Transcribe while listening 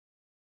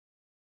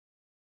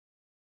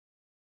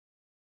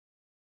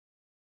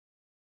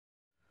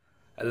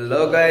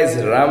Hello guys,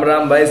 Ram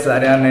Ram भाई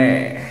सारिया ने।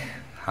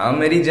 हाँ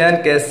मेरी जान,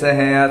 कैसे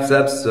हैं आप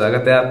सब?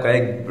 स्वागत है आपका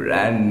एक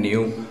ब्रांड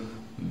न्यू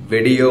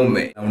वीडियो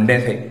में।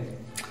 𝗀𝗵 थे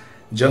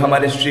जो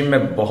हमारे स्ट्रीम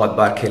में बहुत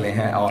बार खेले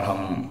हैं और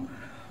हम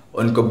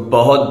उनको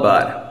बहुत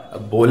बार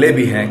बोले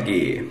भी हैं कि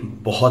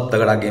बहुत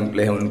तगड़ा गेम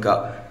प्ले है उनका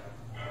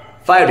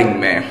फायरिंग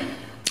में।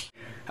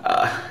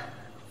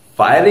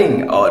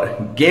 फायरिंग और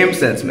गेम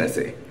सेंस में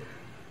से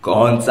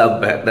कौन सा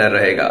बेहतर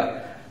रहेगा,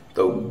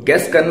 तो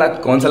गेस करना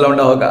कौन सा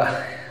लौंडा होगा।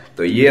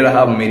 तो ये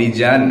रहा मेरी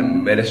जान,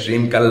 मेरे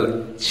स्ट्रीम का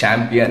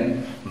चैंपियन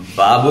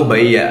बाबू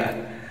भैया।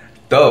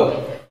 तो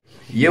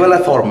ये वाला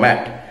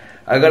फॉर्मेट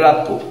अगर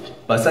आपको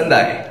पसंद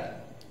आए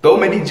तो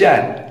मेरी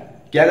जान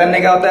क्या करने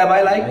का होता है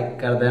भाई? लाइक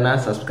कर देना,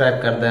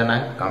 सब्सक्राइब कर देना,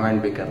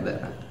 कमेंट भी कर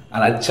देना,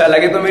 और अच्छा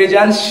लगे तो मेरी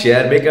जान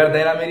शेयर भी कर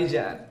देना मेरी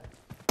जान।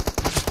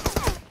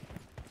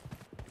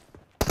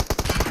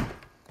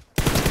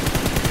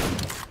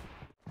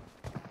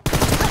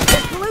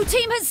 Blue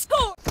team has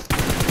scored.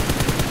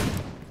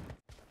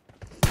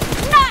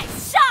 Nice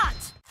shot.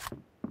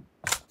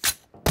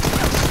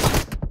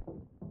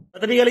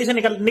 पतली गली से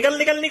निकल निकल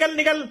निकल निकल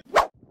निकल।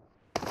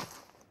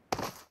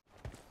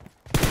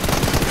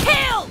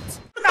 Killed.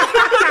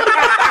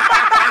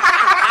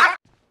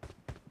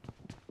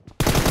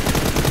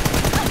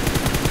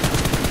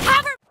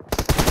 Cover.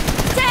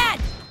 Dead.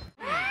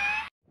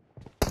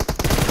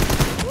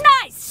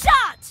 Nice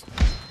shot.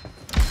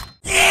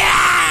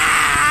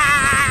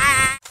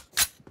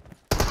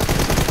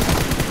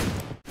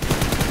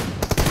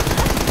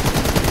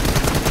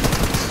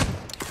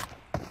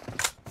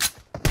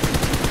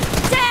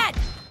 Dead.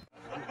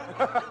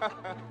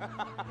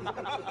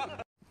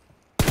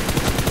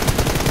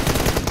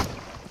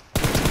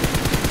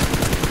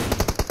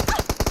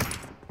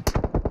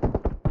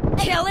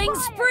 Killing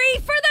spree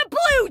for the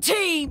blue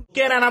team.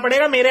 क्या रहना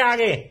पड़ेगा मेरे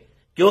आगे,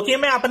 क्योंकि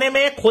मैं अपने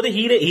में खुद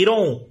हीरो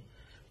हूं।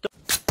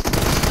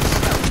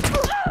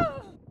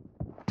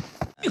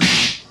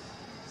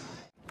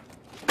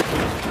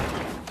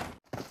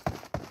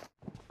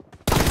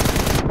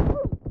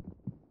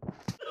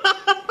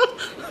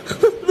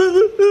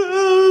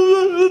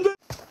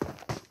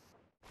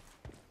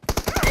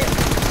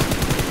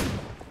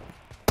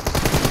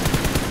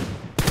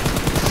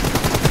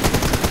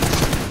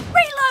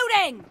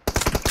 Reloading.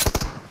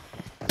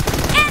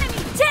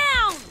 Enemy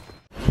down.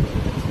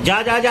 जा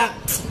जा जा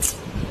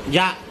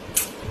जा।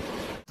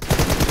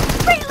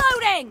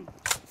 Reloading.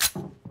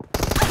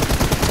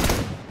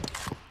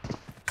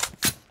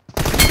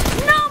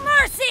 No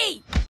mercy.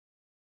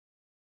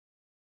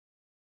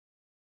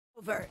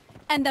 Over,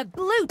 and the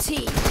blue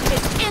team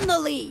is in the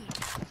lead.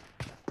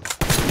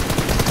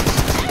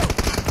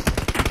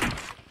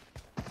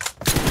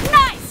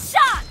 Nice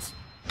shot.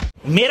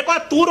 मेरे को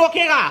तू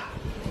रोकेगा?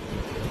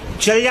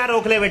 चल जा,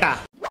 रोक ले बेटा।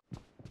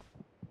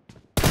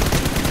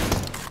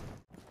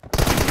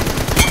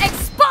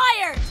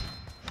 Expired.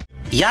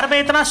 यार मैं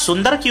इतना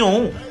सुंदर क्यों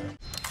हूं?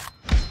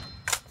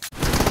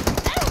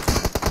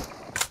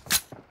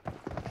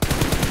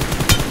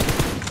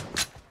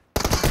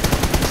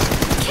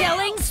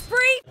 Killing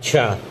spree.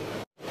 अच्छा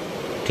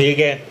ठीक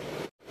है,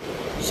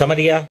 समझ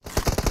गया।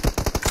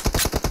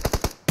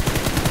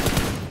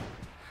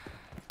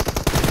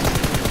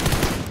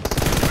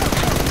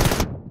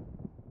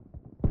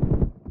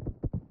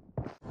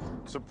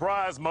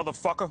 Surprise,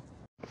 motherfucker.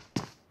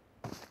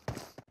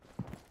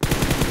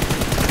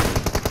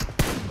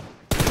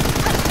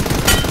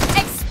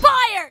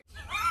 Expired.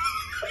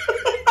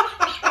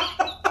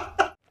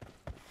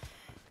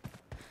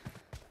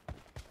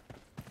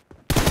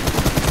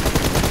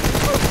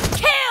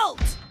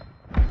 Killed.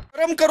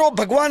 कर्म करो,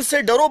 भगवान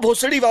से डरो,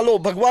 भोसड़ी वालों,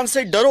 भगवान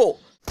से डरो।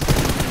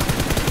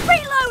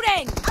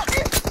 Reloading.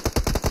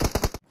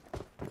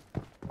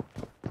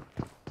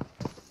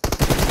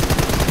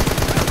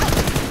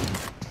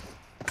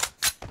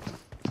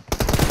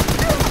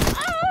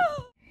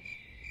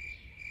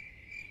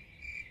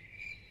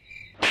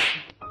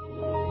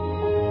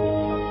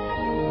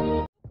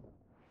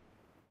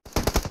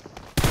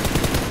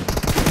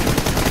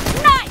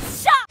 Nice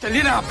shot.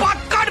 चलिए ना,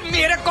 पकड़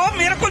मेरे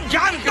को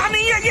जानता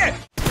नहीं है ये।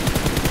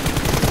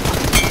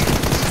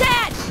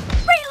 Dead.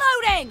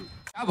 Reloading.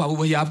 क्या बाबू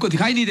भैया आपको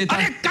दिखाई नहीं देता?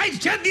 अरे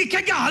कैसे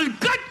दिखेगा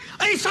हलकट,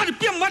 ऐसा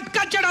रुपया मत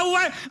का चढ़ा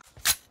हुआ है।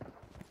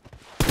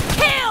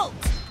 Killed.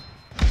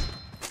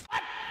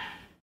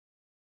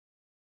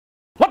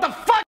 What the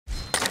fuck?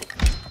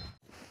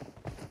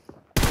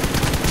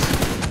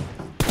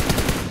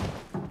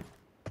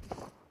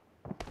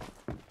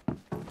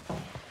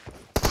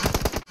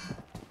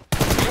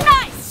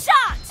 Nice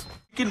shot.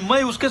 लेकिन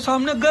मैं उसके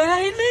सामने गया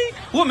ही नहीं,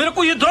 वो मेरे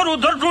को इधर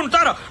उधर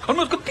ढूंढता रहा और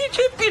मैं उसके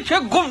पीछे पीछे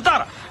घूमता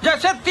रहा।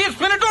 जैसे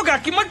 30 मिनट हो गया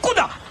कि मैं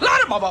कूदा। ला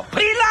रे बाबा,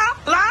 फ्री ला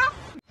ला।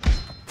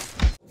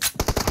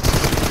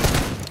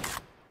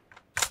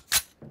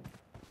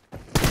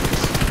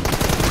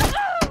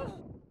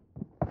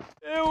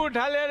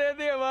 उठा ले रे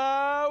देवा,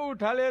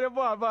 उठा ले रे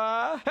बाबा।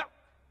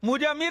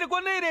 मुझे अमीर को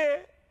नहीं रे,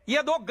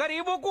 ये दो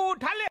गरीबों को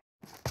उठा ले।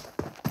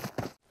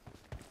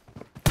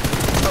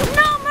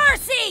 No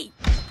mercy.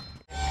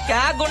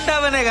 क्या गुंडा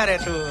बनेगा रे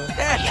तू?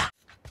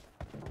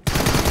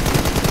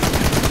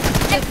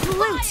 The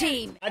blue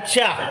team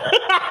अच्छा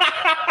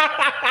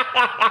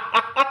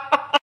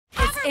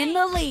is in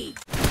the lead.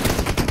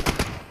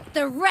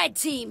 The red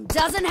team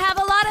doesn't have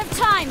a lot of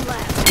time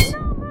left.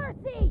 No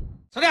mercy.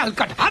 अरे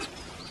हलकट हाथ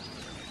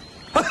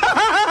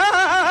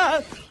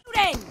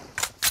Shooting.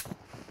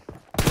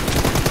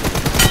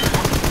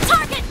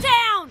 Target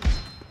down.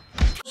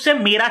 उससे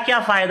मेरा क्या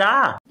फायदा?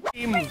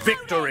 Team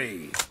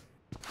victory.